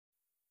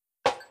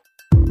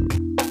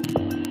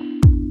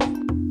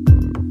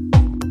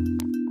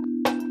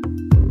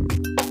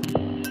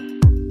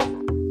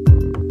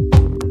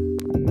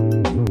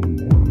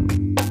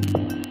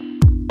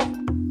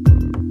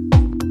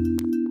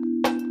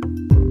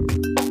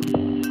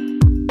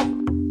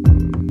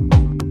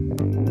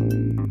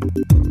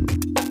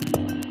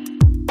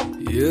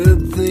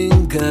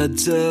think I'd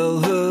tell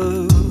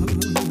her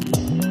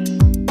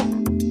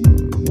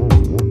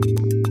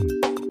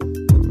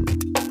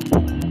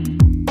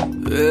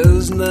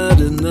there's not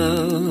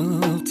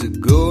enough to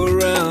go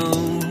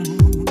around.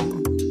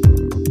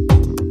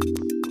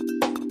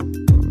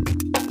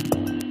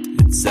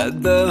 It's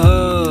at the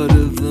heart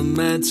of the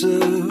matter.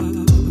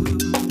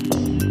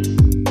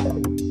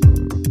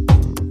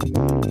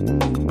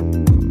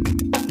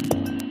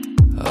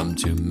 I'm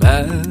too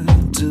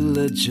mad to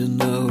let you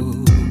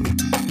know.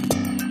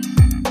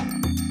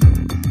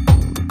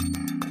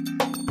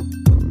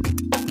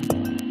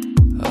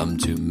 I'm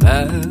too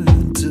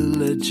mad to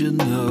let you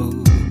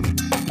know.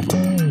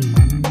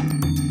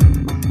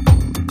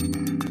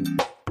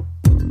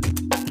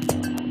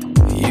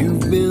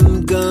 You've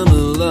been gone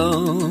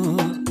alone.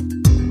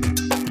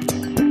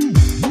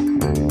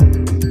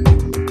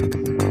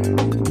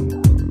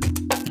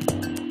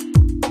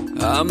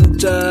 I'm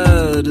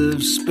tired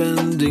of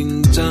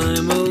spending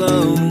time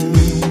alone.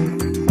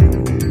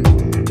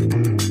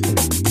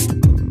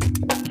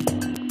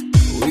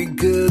 We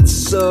could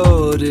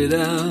sort it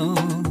out.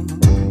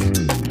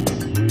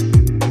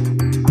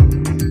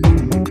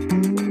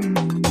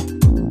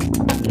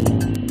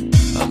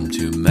 I'm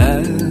too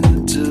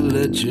mad to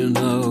let you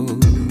know.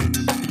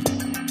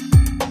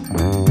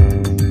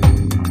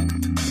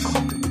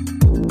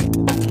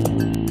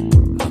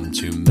 I'm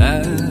too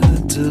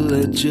mad to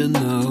let you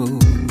know.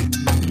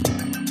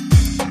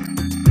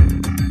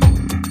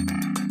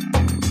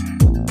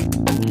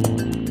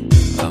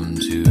 I'm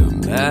too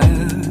mad.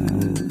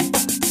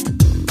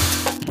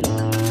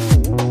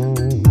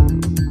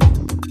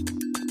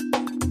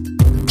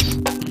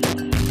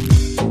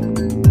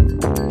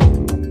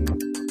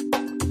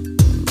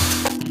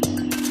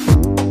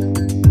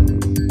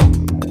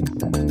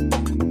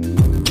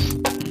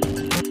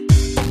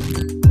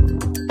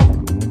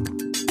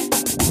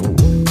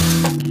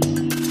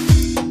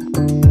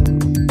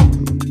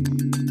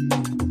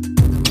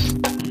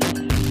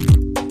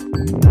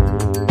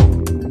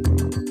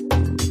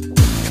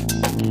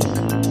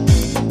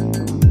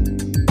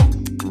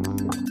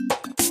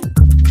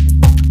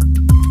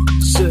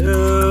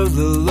 Serve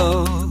the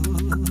Lord,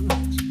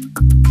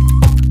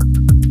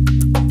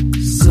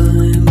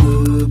 sign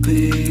the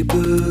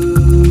papers.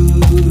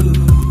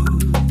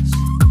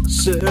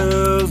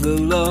 Serve the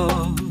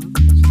Lord,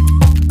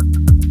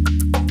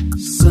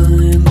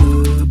 sign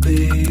the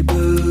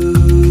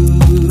papers.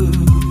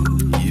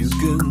 You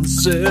can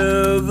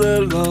serve the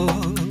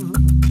Lord,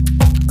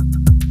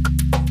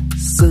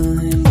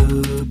 sign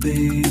the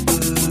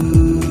papers.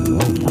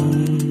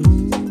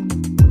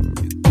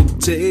 You can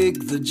take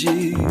the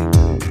Jeep.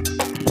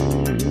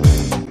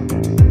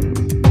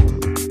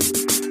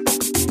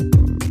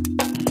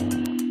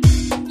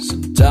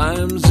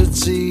 Sometimes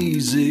it's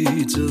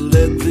easy to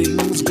let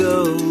things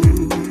go.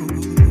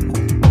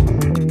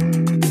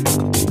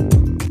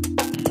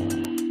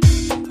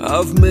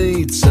 I've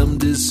made some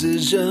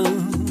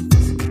decisions.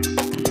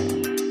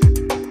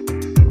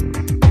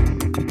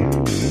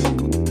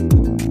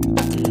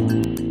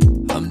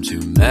 I'm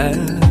too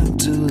mad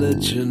to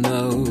let you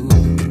know.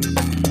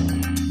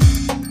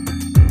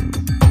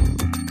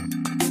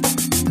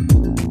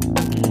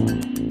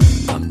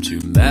 I'm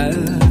too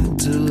mad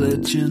to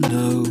let you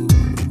know.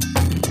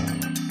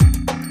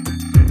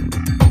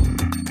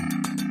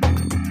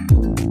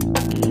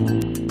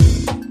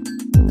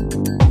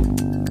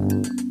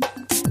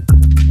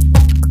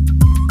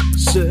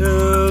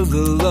 Serve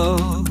the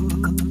Lord,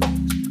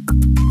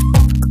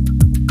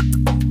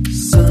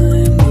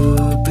 sign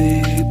the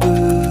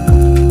papers.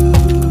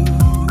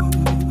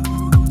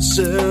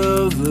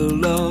 Serve the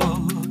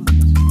Lord,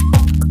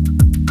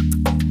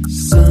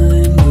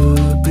 sign the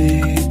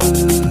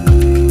papers.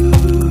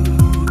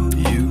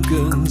 You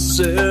can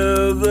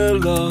serve the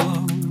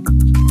Lord,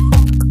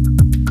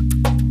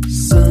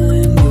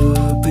 sign the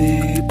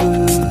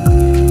papers.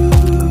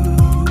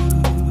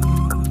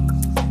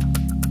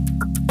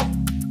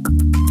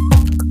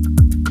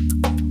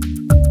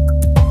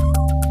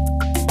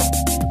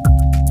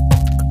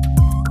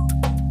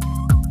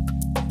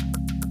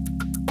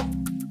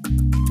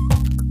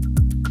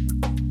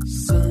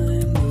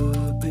 Sign the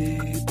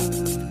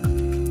papers.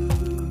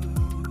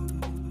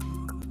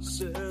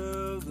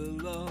 Serve the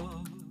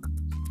Lord.